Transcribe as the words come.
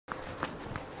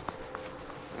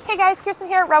Hey guys, Kearstyn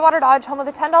here at Redwater Dodge, home of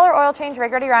the $10 oil change,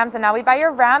 rig ready Rams, and now we buy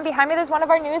your Ram. Behind me there's one of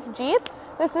our newest Jeeps.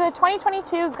 This is a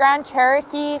 2022 Grand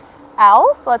Cherokee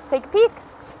L, so let's take a peek.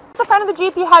 At the front of the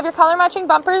Jeep you have your color matching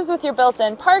bumpers with your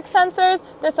built-in park sensors.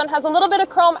 This one has a little bit of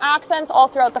chrome accents all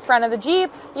throughout the front of the Jeep.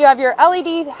 You have your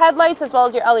LED headlights as well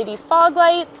as your LED fog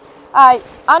lights.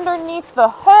 Underneath the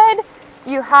hood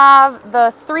you have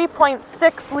the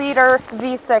 3.6 liter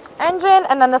V6 engine,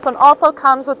 and then this one also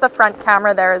comes with the front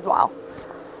camera there as well.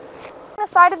 On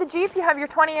the side of the Jeep you have your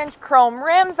 20-inch chrome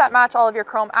rims that match all of your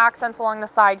chrome accents along the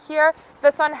side here.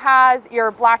 This one has your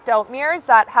blacked out mirrors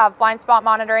that have blind spot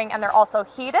monitoring, and they're also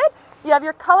heated. You have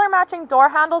your color matching door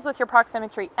handles with your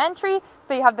proximity entry,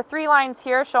 so you have the 3 lines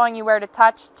here showing you where to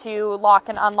touch to lock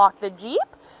and unlock the Jeep.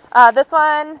 This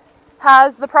one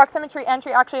has the proximity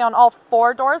entry actually on all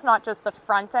 4 doors, not just the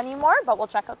front anymore, but we'll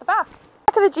check out the back.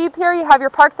 Back of the Jeep here you have your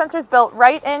park sensors built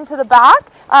right into the back.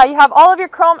 You have all of your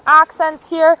chrome accents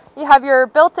here. You have your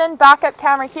built-in backup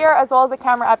camera here as well as a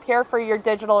camera up here for your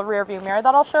digital rear view mirror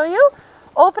that I'll show you.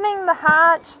 Opening the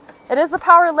hatch, it is the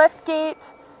power lift gate.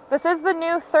 This is the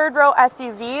new 3rd row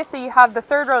SUV, so you have the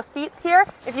 3rd row seats here.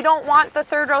 If you don't want the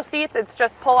 3rd row seats, it's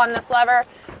just pull on this lever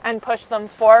and push them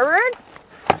forward.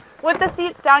 With the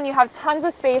seats down, you have tons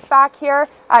of space back here.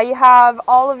 You have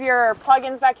all of your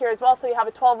plug-ins back here as well, so you have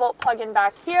a 12-volt plug-in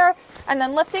back here. And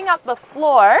then lifting up the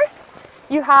floor,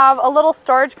 you have a little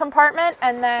storage compartment,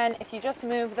 and then if you just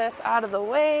move this out of the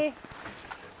way,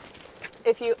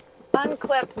 if you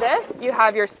unclip this, you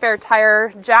have your spare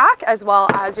tire jack as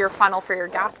well as your funnel for your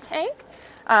gas tank.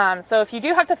 So if you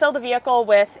do have to fill the vehicle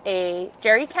with a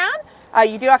jerry can,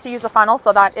 you do have to use the funnel,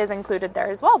 so that is included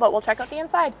there as well, but we'll check out the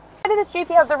inside. Inside of this Jeep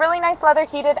you have the really nice leather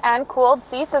heated and cooled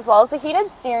seats as well as the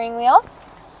heated steering wheel.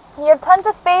 You have tons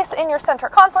of space in your center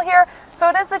console here, so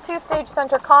it is the 2-stage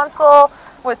center console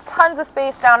with tons of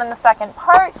space down in the second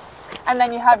part. And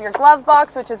then you have your glove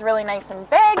box, which is really nice and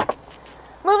big.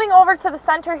 Moving over to the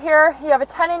center here, you have a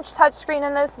 10-inch touchscreen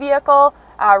in this vehicle,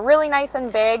 really nice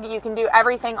and big. You can do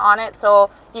everything on it, so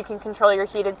you can control your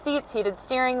heated seats, heated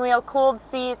steering wheel, cooled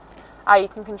seats. You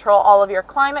can control all of your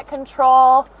climate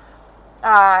control.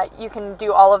 You can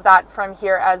do all of that from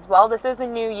here as well. This is the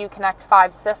new Uconnect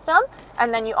 5 system.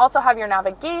 And then you also have your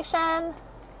navigation.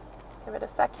 Give it a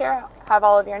sec here. Have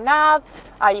all of your nav.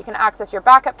 You can access your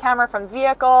backup camera from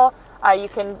vehicle. You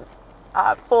can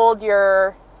fold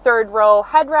your 3rd row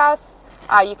headrest.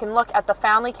 You can look at the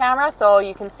family camera, so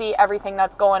you can see everything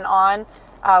that's going on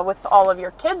with all of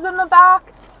your kids in the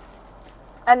back.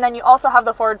 And then you also have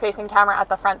the forward-facing camera at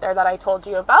the front there that I told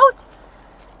you about.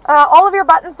 All of your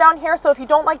buttons down here, so if you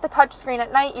don't like the touch screen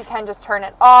at night, you can just turn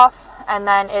it off, and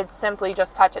then it's simply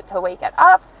just touch it to wake it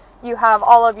up. You have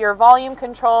all of your volume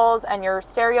controls and your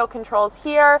stereo controls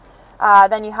here.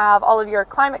 Then you have all of your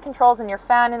climate controls and your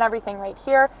fan and everything right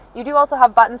here. You do also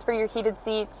have buttons for your heated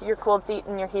seat, your cooled seat,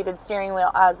 and your heated steering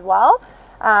wheel as well.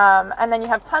 And then you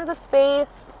have tons of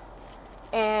space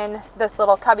in this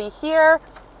little cubby here.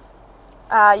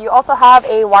 You also have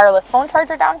a wireless phone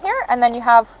charger down here, and then you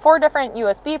have 4 different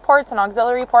USB ports, an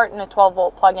auxiliary port, and a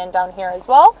 12-volt plug-in down here as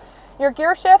well. Your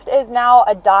gear shift is now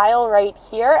a dial right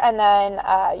here, and then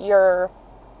your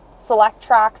select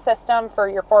track system for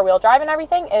your 4-wheel drive and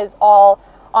everything is all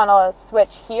on a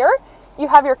switch here. You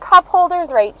have your cup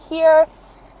holders right here.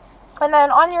 And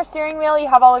then on your steering wheel, you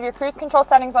have all of your cruise control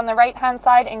settings on the right-hand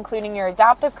side, including your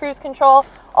adaptive cruise control.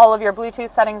 All of your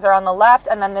Bluetooth settings are on the left,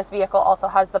 and then this vehicle also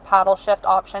has the paddle shift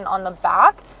option on the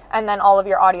back, and then all of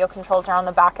your audio controls are on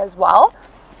the back as well.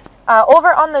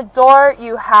 Over on the door,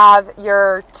 you have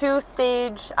your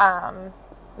 2-stage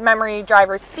memory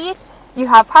driver's seat. You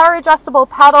have power adjustable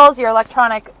pedals, your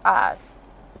electronic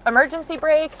emergency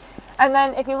brake, and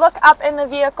then if you look up in the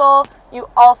vehicle, you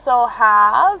also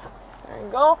have, there you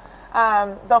go,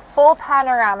 the full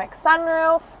panoramic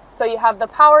sunroof. So you have the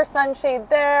power sunshade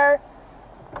there.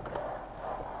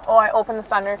 Oh, I opened the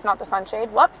sunroof, not the sunshade,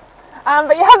 whoops.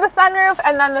 But you have the sunroof,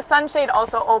 and then the sunshade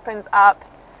also opens up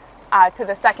to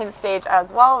the 2nd stage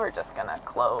as well. We're just gonna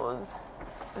close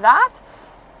that.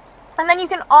 And then you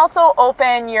can also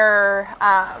open your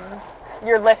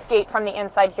lift gate from the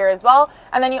inside here as well.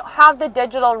 And then you have the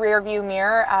digital rear view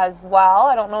mirror as well.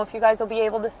 I don't know if you guys will be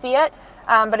able to see it.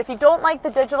 But if you don't like the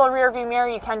digital rear view mirror,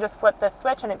 you can just flip this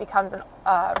switch and it becomes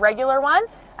a regular one.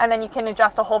 And then you can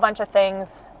adjust a whole bunch of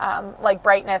things like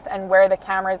brightness and where the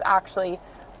camera is actually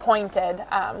pointed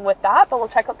with that. But we'll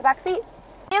check out the back seat.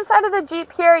 Inside of the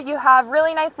Jeep here, you have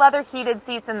really nice leather heated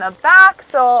seats in the back,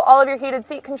 so all of your heated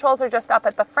seat controls are just up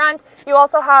at the front. You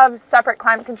also have separate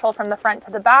climate control from the front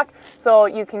to the back, so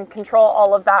you can control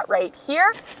all of that right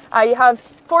here. You have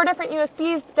 4 different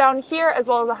USBs down here, as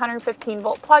well as a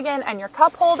 115-volt plug-in and your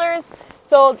cup holders.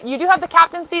 So you do have the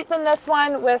captain seats in this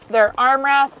one with their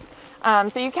armrests,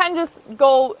 so you can just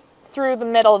go through the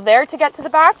middle there to get to the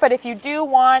back, but if you do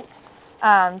want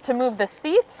to move the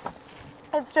seat,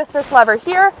 it's just this lever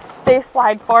here. They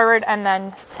slide forward and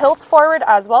then tilt forward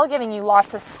as well, giving you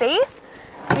lots of space.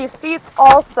 These seats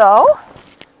also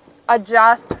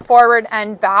adjust forward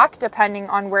and back depending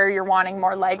on where you're wanting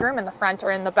more legroom, in the front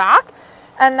or in the back.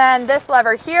 And then this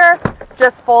lever here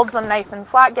just folds them nice and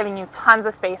flat, giving you tons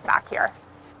of space back here.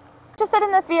 Interested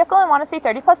in this vehicle and want to see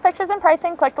 30+ pictures and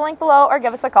pricing, click the link below or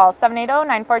give us a call,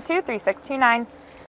 780-942-3629.